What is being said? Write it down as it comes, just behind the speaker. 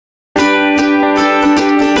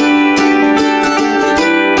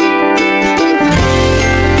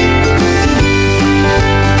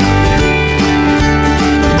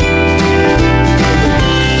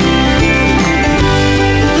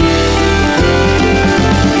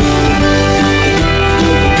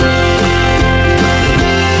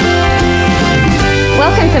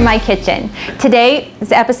my kitchen.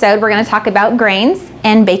 Today's episode, we're going to talk about grains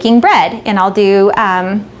and baking bread, and I'll do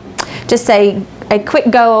just a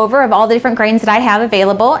quick go over of all the different grains that I have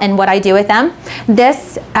available and what I do with them.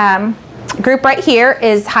 This group right here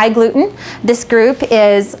is high gluten, this group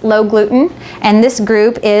is low gluten, and this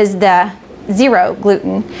group is the zero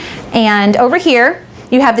gluten. And over here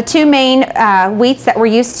you have the two main wheats that we're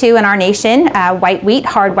used to in our nation, white wheat,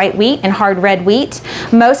 hard white wheat, and hard red wheat.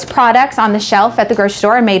 Most products on the shelf at the grocery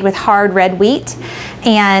store are made with hard red wheat,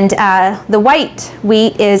 and the white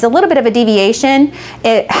wheat is a little bit of a deviation.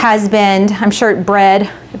 It has been, I'm sure,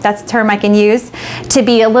 bred, if that's the term I can use, to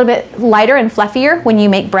be a little bit lighter and fluffier when you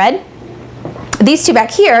make bread. These two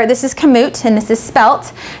back here, this is kamut and this is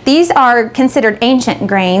spelt. These are considered ancient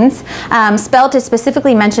grains. Spelt is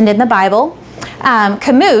specifically mentioned in the Bible.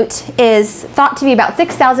 Kamut is thought to be about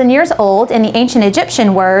 6,000 years old, and the ancient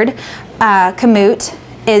Egyptian word kamut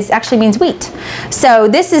actually means wheat. So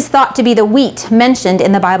this is thought to be the wheat mentioned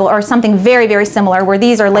in the Bible, or something very, very similar, where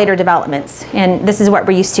these are later developments, and this is what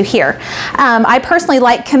we're used to here. I personally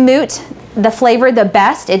like kamut, the flavor, the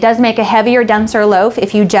best. It does make a heavier, denser loaf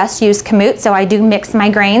if you just use kamut, so I do mix my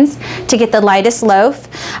grains to get the lightest loaf.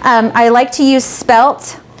 I like to use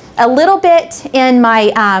spelt a little bit in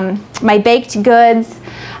my my baked goods,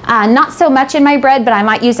 not so much in my bread, but I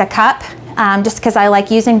might use a cup just because I like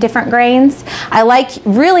using different grains. I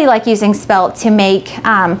really like using spelt to make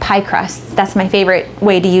pie crusts. That's my favorite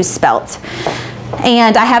way to use spelt.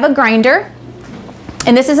 And I have a grinder,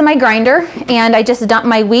 and this is my grinder, and I just dump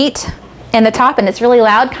my wheat in the top, and it's really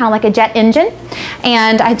loud, kind of like a jet engine,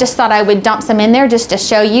 and I just thought I would dump some in there just to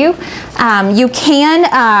show you. You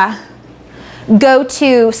can go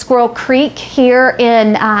to Squirrel Creek here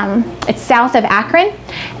in, it's south of Akron,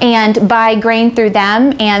 and buy grain through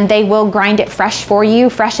them, and they will grind it fresh for you.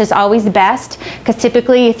 Fresh is always best, because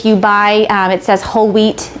typically if you buy, it says whole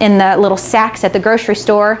wheat in the little sacks at the grocery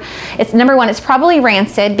store, it's number one, it's probably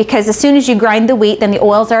rancid, because as soon as you grind the wheat, then the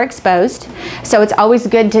oils are exposed. So it's always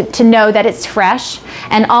good to know that it's fresh.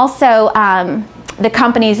 And also, the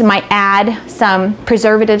companies might add some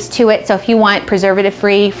preservatives to it. So if you want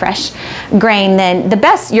preservative-free, fresh grain, then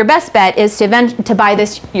your best bet is to buy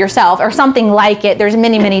this yourself, or something like it. There's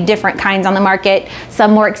many, many different kinds on the market.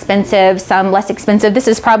 Some more expensive, some less expensive. This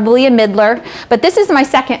is probably a middler, but this is my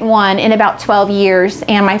second one in about 12 years,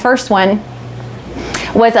 and my first one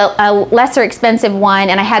was a lesser expensive one,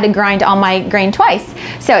 and I had to grind all my grain twice.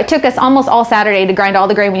 So it took us almost all Saturday to grind all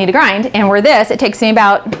the grain we need to grind, and where this, it takes me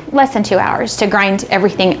about less than 2 hours to grind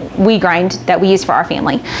everything we grind that we use for our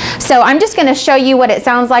family. So I'm just going to show you what it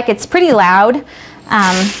sounds like. It's pretty loud,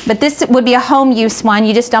 but this would be a home use one.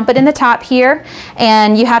 You just dump it in the top here,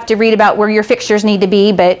 and you have to read about where your fixtures need to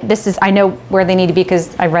be, but this is, I know where they need to be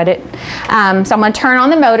because I read it. So I'm going to turn on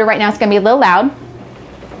the motor right now. It's going to be a little loud.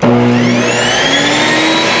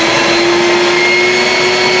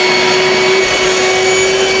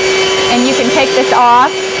 Take this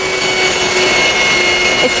off.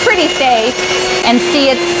 It's pretty safe, and see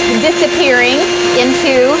it's disappearing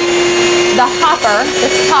into the hopper.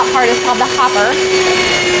 This top part is called the hopper.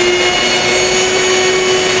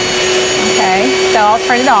 Okay, so I'll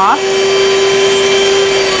turn it off.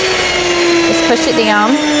 Just push it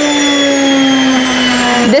down.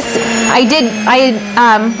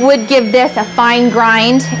 I would give this a fine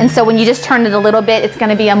grind, and so when you just turn it a little bit, it's going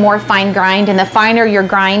to be a more fine grind, and the finer your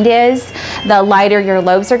grind is, the lighter your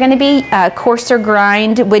loaves are going to be. Coarser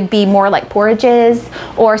grind would be more like porridges,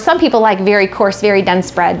 or some people like very coarse, very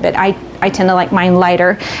dense bread, but I tend to like mine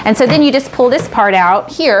lighter. And so then you just pull this part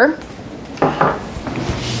out here,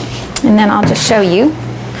 and then I'll just show you,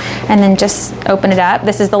 and then just open it up.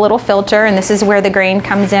 This is the little filter, and this is where the grain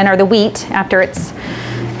comes in, or the wheat, after it's,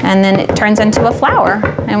 and then it turns into a flour,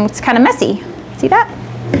 and it's kind of messy. See that?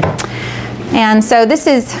 And so this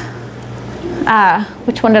is,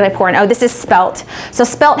 which one did I pour in? Oh, this is spelt. So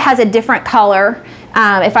spelt has a different color.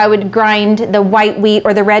 If I would grind the white wheat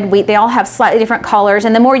or the red wheat, they all have slightly different colors,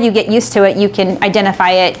 and the more you get used to it, you can identify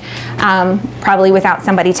it probably without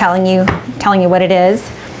somebody telling you what it is.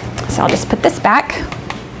 So I'll just put this back.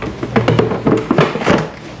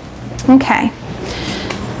 Okay.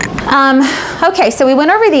 Okay, so we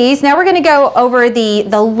went over these. Now we're going to go over the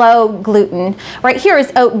low gluten. Right here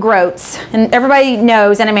is oat groats, and everybody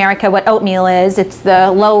knows in America what oatmeal is. It's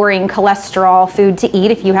the lowering cholesterol food to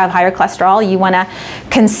eat. If you have higher cholesterol, you want to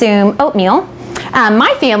consume oatmeal.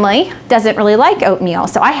 My family doesn't really like oatmeal,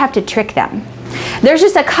 so I have to trick them. There's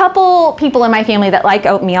just a couple people in my family that like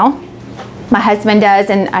oatmeal. My husband does,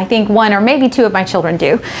 and I think one or maybe two of my children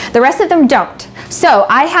do. The rest of them don't. So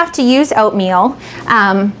I have to use oatmeal.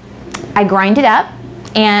 I grind it up,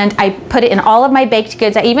 and I put it in all of my baked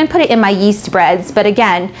goods. I even put it in my yeast breads. But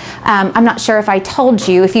again, I'm not sure if I told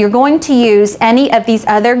you, if you're going to use any of these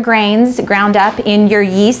other grains ground up in your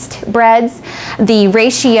yeast breads, the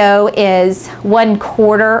ratio is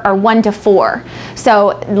 1/4 or 1 to 4.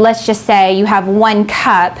 So let's just say you have 1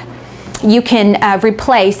 cup. You can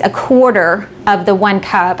replace 1/4 of the 1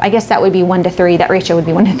 cup. I guess that would be 1 to 3. That ratio would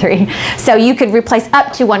be 1 to 3. So you could replace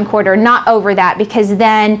up to 1/4, not over that, because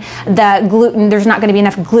then the gluten, there's not going to be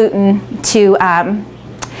enough gluten to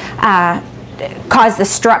cause the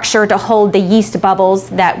structure to hold the yeast bubbles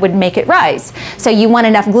that would make it rise. So you want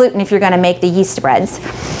enough gluten if you're going to make the yeast breads.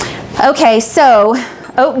 Okay, so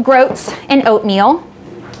oat groats and oatmeal.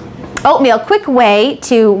 Oatmeal, quick way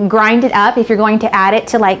to grind it up if you're going to add it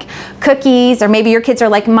to like cookies, or maybe your kids are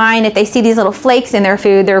like mine. If they see these little flakes in their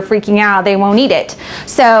food, they're freaking out. They won't eat it.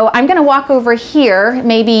 So I'm going to walk over here.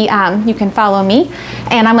 Maybe you can follow me.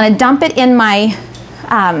 And I'm going to dump it in my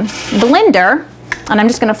blender. And I'm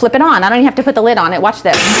just going to flip it on. I don't even have to put the lid on it. Watch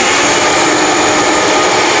this.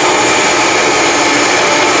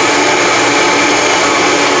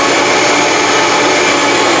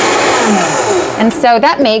 And so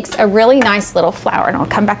that makes a really nice little flour, and I'll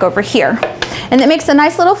come back over here. And it makes a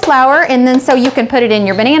nice little flour, and then so you can put it in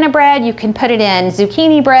your banana bread, you can put it in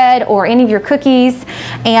zucchini bread or any of your cookies,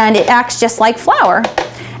 and it acts just like flour.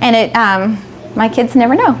 And it, my kids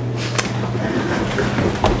never know.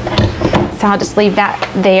 So I'll just leave that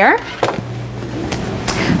there.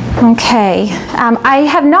 Okay, I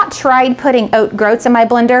have not tried putting oat groats in my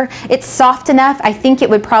blender. It's soft enough. I think it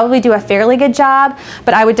would probably do a fairly good job,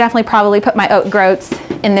 but I would definitely probably put my oat groats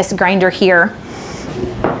in this grinder here.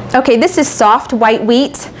 Okay, this is soft white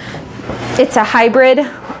wheat. It's a hybrid,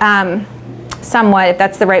 somewhat, if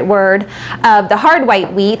that's the right word, of the hard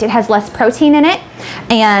white wheat. It has less protein in it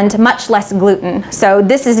and much less gluten. So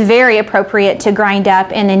this is very appropriate to grind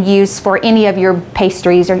up and then use for any of your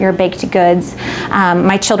pastries or your baked goods.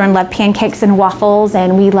 My children love pancakes and waffles,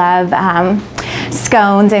 and we love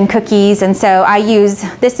scones and cookies, and so I use,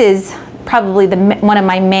 this is probably one of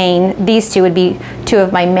my main, these two would be 2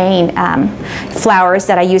 of my main flours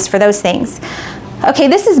that I use for those things. Okay,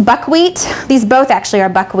 this is buckwheat. These both actually are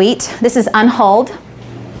buckwheat. This is unhulled,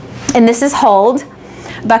 and this is hulled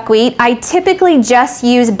buckwheat. I typically just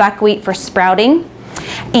use buckwheat for sprouting.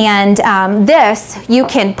 And this, you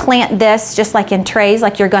can plant this just like in trays,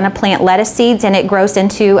 like you're going to plant lettuce seeds, and it grows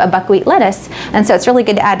into a buckwheat lettuce. And so it's really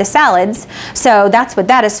good to add to salads. So that's what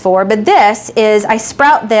that is for. But this is, I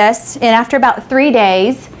sprout this, and after about 3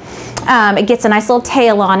 days, it gets a nice little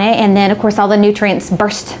tail on it, and then of course all the nutrients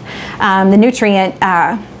burst. The nutrient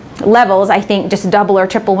levels, I think, just double or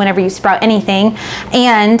triple whenever you sprout anything.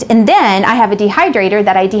 And then I have a dehydrator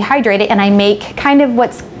that I dehydrate it, and I make kind of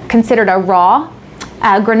what's considered a raw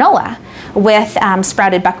granola with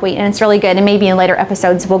sprouted buckwheat, and it's really good, and maybe in later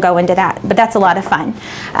episodes we'll go into that, but that's a lot of fun.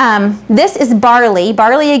 This is barley.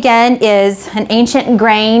 Barley, again, is an ancient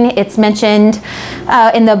grain. It's mentioned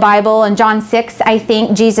in the Bible. In John 6, I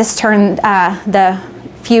think, Jesus turned the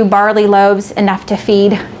few barley loaves enough to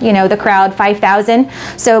feed, you know, the crowd, 5,000.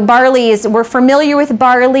 So barley is, we're familiar with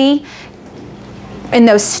barley in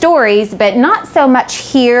those stories, but not so much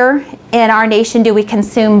here in our nation do we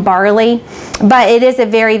consume barley. But it is a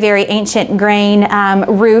very, very ancient grain.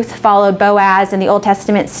 Ruth followed Boaz in the Old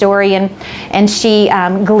Testament story, and she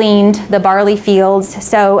gleaned the barley fields.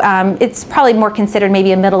 So it's probably more considered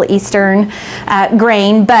maybe a Middle Eastern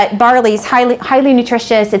grain, but barley is highly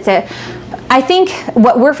nutritious. It's a, I think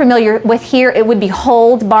what we're familiar with here, it would be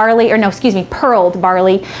hulled barley, or no, excuse me, pearled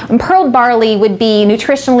barley. And pearled barley would be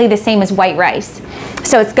nutritionally the same as white rice.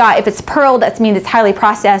 So it's got, if it's pearled, that means it's highly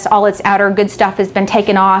processed. All its outer good stuff has been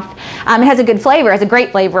taken off. It has a good flavor, it has a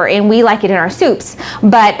great flavor, and we like it in our soups.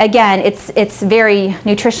 But again, it's very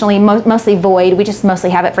nutritionally mostly void. We just mostly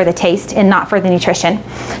have it for the taste and not for the nutrition.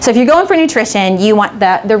 So if you're going for nutrition, you want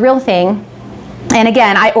the real thing. And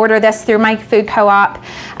again, I order this through my food co-op.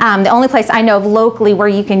 The only place I know of locally where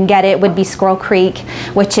you can get it would be Squirrel Creek,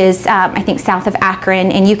 which is, I think, south of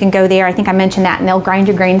Akron. And you can go there. I think I mentioned that. And they'll grind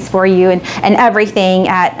your grains for you and everything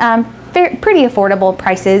at pretty affordable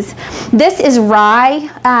prices. This is rye.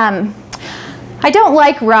 I don't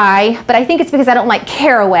like rye, but I think it's because I don't like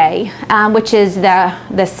caraway, which is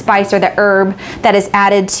the spice or the herb that is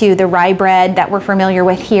added to the rye bread that we're familiar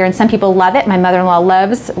with here. And some people love it. My mother-in-law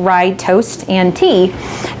loves rye toast and tea.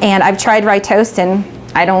 And I've tried rye toast and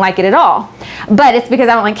I don't like it at all. But it's because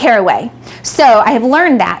I don't like caraway. So I have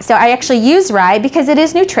learned that. So I actually use rye because it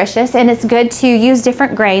is nutritious, and it's good to use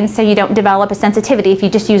different grains so you don't develop a sensitivity. If you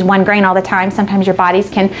just use one grain all the time, sometimes your bodies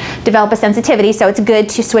can develop a sensitivity. So it's good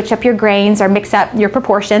to switch up your grains or mix up your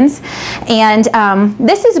proportions. And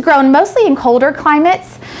this is grown mostly in colder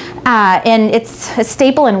climates, and it's a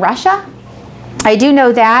staple in Russia. I do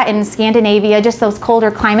know that in Scandinavia, just those colder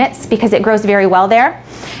climates, because it grows very well there.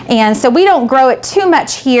 And so we don't grow it too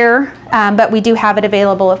much here, but we do have it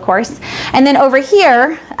available, of course. And then over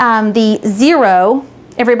here, the zero,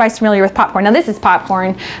 everybody's familiar with popcorn. Now this is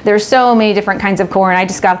popcorn. There's so many different kinds of corn. I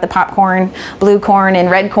just got the popcorn, blue corn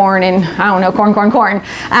and red corn and I don't know, corn.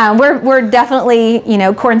 We're definitely, you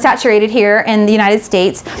know, corn saturated here in the United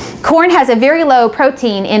States. Corn has a very low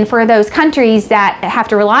protein, and for those countries that have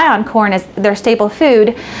to rely on corn as their staple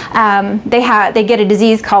food, they get a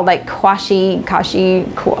disease called like something,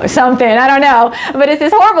 I don't know, but it's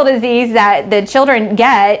this horrible disease that the children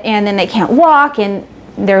get, and then they can't walk, and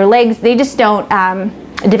their legs, they just don't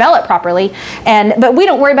develop properly. But we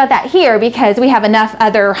don't worry about that here because we have enough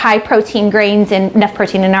other high protein grains and enough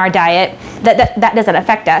protein in our diet that doesn't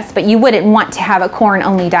affect us. But you wouldn't want to have a corn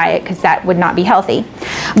only diet because that would not be healthy.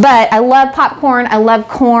 But I love popcorn, I love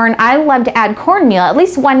corn. I love to add cornmeal, at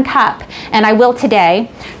least 1 cup, and I will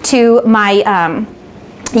today, to my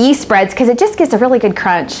yeast spreads, because it just gives a really good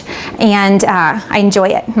crunch, and I enjoy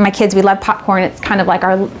it. My kids, we love popcorn. It's kind of like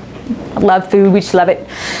our love food. We just love it.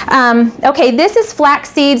 Okay, this is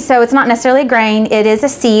flaxseed, so it's not necessarily a grain. It is a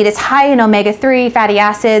seed. It's high in omega-3 fatty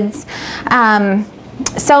acids,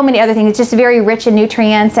 so many other things. It's just very rich in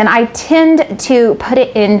nutrients, and I tend to put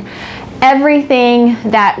it in everything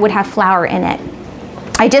that would have flour in it.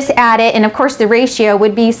 I just add it, and of course the ratio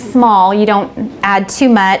would be small. You don't add too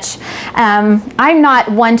much. I'm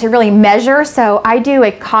not one to really measure, so I do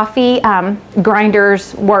a coffee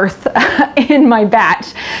grinder's worth in my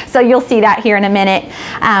batch. So you'll see that here in a minute,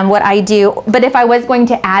 what I do. But if I was going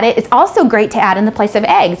to add it, it's also great to add in the place of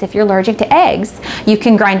eggs. If you're allergic to eggs, you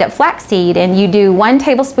can grind up flaxseed, and you do 1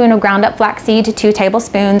 tablespoon of ground up flaxseed to 2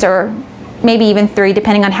 tablespoons, or maybe even 3,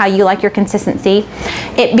 depending on how you like your consistency.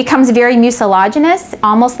 It becomes very mucilaginous,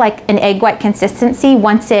 almost like an egg white consistency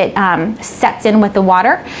once it sets in with the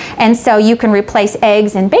water. And so you can replace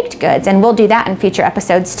eggs in baked goods, and we'll do that in future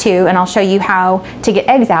episodes too, and I'll show you how to get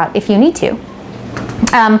eggs out if you need to.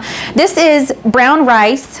 This is brown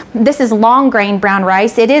rice. This is long grain brown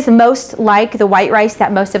rice. It is most like the white rice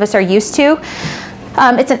that most of us are used to.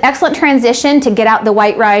 It's an excellent transition to get out the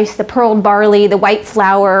white rice, the pearled barley, the white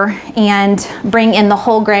flour, and bring in the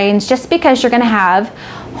whole grains, just because you're going to have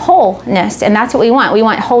wholeness, and that's what we want. We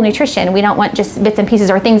want whole nutrition. We don't want just bits and pieces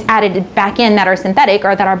or things added back in that are synthetic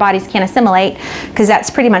or that our bodies can't assimilate, because that's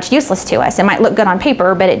pretty much useless to us. It might look good on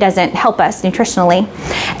paper, but it doesn't help us nutritionally.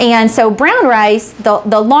 And so brown rice, the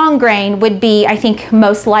long grain, would be, I think,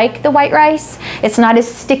 most like the white rice. It's not as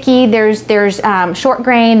sticky. There's short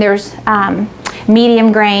grain, there's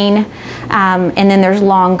medium grain, and then there's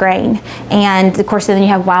long grain. And of course then you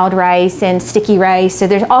have wild rice and sticky rice, so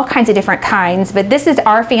there's all kinds of different kinds, but this is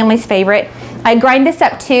our family's favorite. I grind this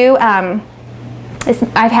up too.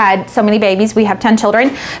 I've had so many babies, we have 10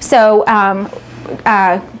 children, so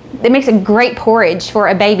it makes a great porridge for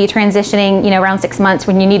a baby transitioning, you know, around 6 months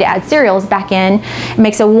when you need to add cereals back in. It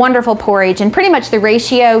makes a wonderful porridge, and pretty much the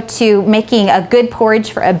ratio to making a good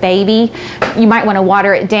porridge for a baby, you might want to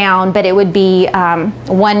water it down, but it would be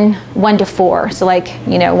 1 to 4. So like,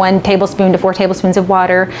 you know, 1 tablespoon to 4 tablespoons of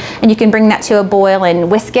water, and you can bring that to a boil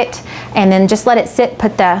and whisk it, and then just let it sit,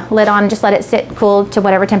 put the lid on, just let it sit cool to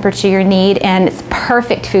whatever temperature you need, and it's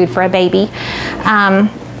perfect food for a baby.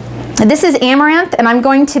 This is amaranth, and I'm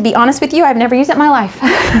going to be honest with you, I've never used it in my life.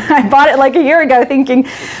 I bought it like a year ago thinking,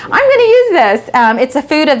 I'm going to use this. It's a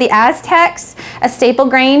food of the Aztecs, a staple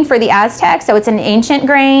grain for the Aztecs, so it's an ancient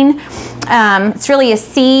grain. It's really a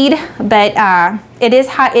seed, but it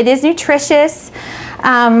is nutritious.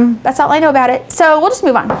 That's all I know about it. So we'll just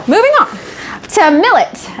move on. Moving on to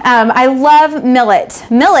millet. I love millet.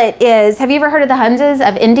 Millet is, have you ever heard of the Hunzas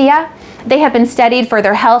of India? They have been studied for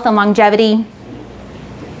their health and longevity,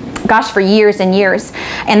 gosh, for years and years.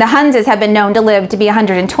 And the Hunzas have been known to live to be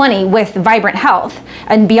 120 with vibrant health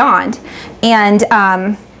and beyond. And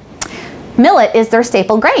millet is their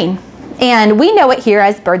staple grain. And we know it here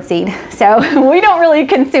as birdseed, so we don't really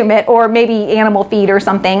consume it, or maybe animal feed or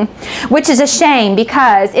something, which is a shame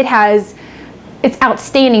because it has it's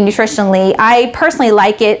outstanding nutritionally. I personally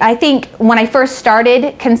like it. I think when I first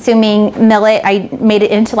started consuming millet, I made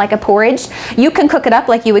it into like a porridge. You can cook it up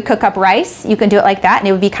like you would cook up rice. You can do it like that and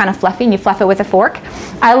it would be kind of fluffy and you fluff it with a fork.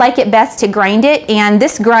 I like it best to grind it, and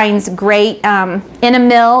this grinds great in a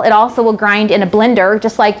mill. It also will grind in a blender,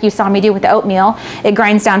 just like you saw me do with the oatmeal. It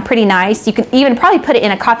grinds down pretty nice. You can even probably put it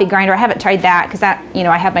in a coffee grinder. I haven't tried that because that, you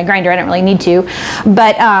know, I have my grinder. I don't really need to.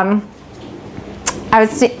 But I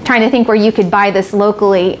was trying to think where you could buy this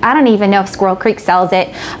locally. I don't even know if Squirrel Creek sells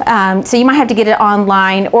it. So you might have to get it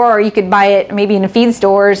online, or you could buy it maybe in the feed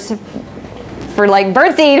stores for like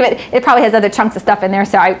birdseed, but it probably has other chunks of stuff in there,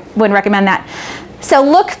 so I wouldn't recommend that. So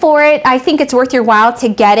look for it. I think it's worth your while to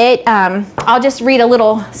get it. I'll just read a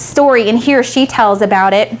little story in here she tells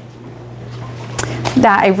about it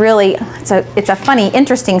that I really, it's a funny,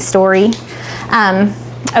 interesting story.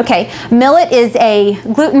 Okay, millet is a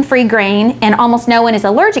gluten-free grain and almost no one is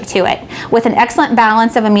allergic to it. With an excellent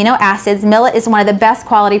balance of amino acids, millet is one of the best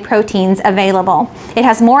quality proteins available. It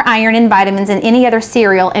has more iron and vitamins than any other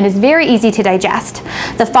cereal and is very easy to digest.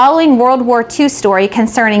 The following World War II story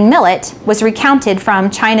concerning millet was recounted from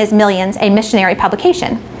China's Millions, a missionary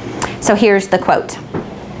publication. So here's the quote.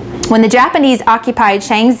 When the Japanese occupied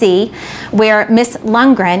Shaanxi, where Miss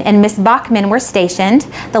Lundgren and Miss Bachmann were stationed,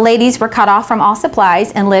 the ladies were cut off from all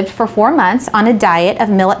supplies and lived for 4 months on a diet of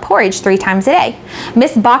millet porridge 3 times a day.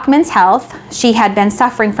 Miss Bachmann's health, she had been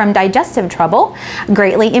suffering from digestive trouble,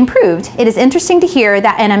 greatly improved. It is interesting to hear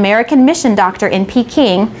that an American mission doctor in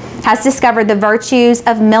Peking has discovered the virtues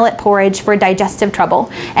of millet porridge for digestive trouble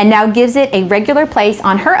and now gives it a regular place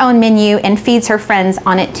on her own menu and feeds her friends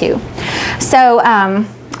on it too. So,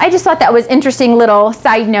 I just thought that was interesting little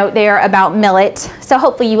side note there about millet. So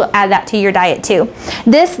hopefully you will add that to your diet too.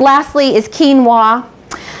 This lastly is quinoa.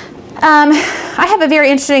 I have a very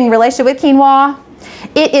interesting relationship with quinoa.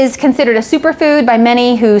 It is considered a superfood by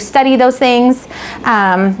many who study those things.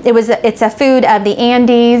 It's a food of the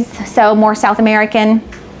Andes, so more South American.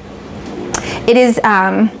 It is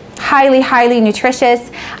highly, highly nutritious.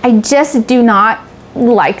 I just do not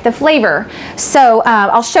like the flavor. So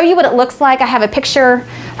I'll show you what it looks like. I have a picture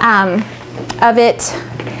of it.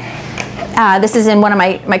 This is in one of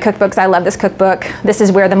my cookbooks. I love this cookbook. This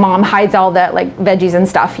is where the mom hides all the like veggies and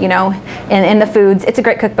stuff, you know, in the foods. It's a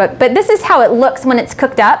great cookbook. But this is how it looks when it's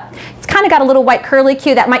cooked up. It's kind of got a little white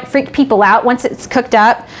curlicue that might freak people out once it's cooked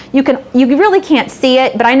up. You really can't see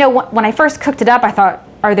it, but I know when I first cooked it up, I thought,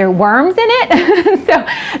 are there worms in it?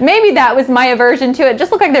 So maybe that was my aversion to it.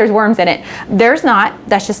 Just look like there's worms in it. There's not.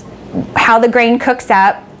 That's just how the grain cooks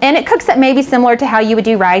up. And it cooks up maybe similar to how you would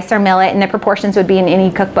do rice or millet, and the proportions would be in any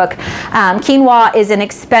cookbook. Quinoa is an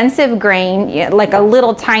expensive grain. Like a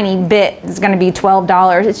little tiny bit is going to be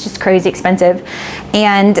 $12. It's just crazy expensive.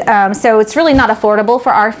 And so it's really not affordable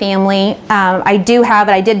for our family. I do have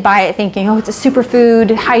it. I did buy it thinking, oh, it's a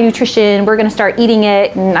superfood, high nutrition. We're going to start eating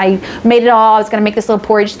it. And I made it all. I was going to make this little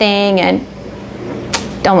porridge thing and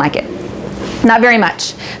don't like it. Not very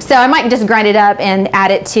much. So I might just grind it up and add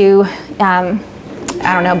it to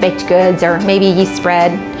I don't know, baked goods or maybe yeast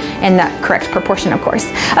spread in the correct proportion, of course.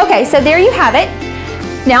 Okay, so there you have it.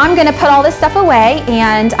 Now I'm going to put all this stuff away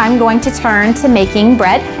and I'm going to turn to making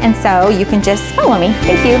bread, and so you can just follow me.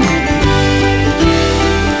 Thank you.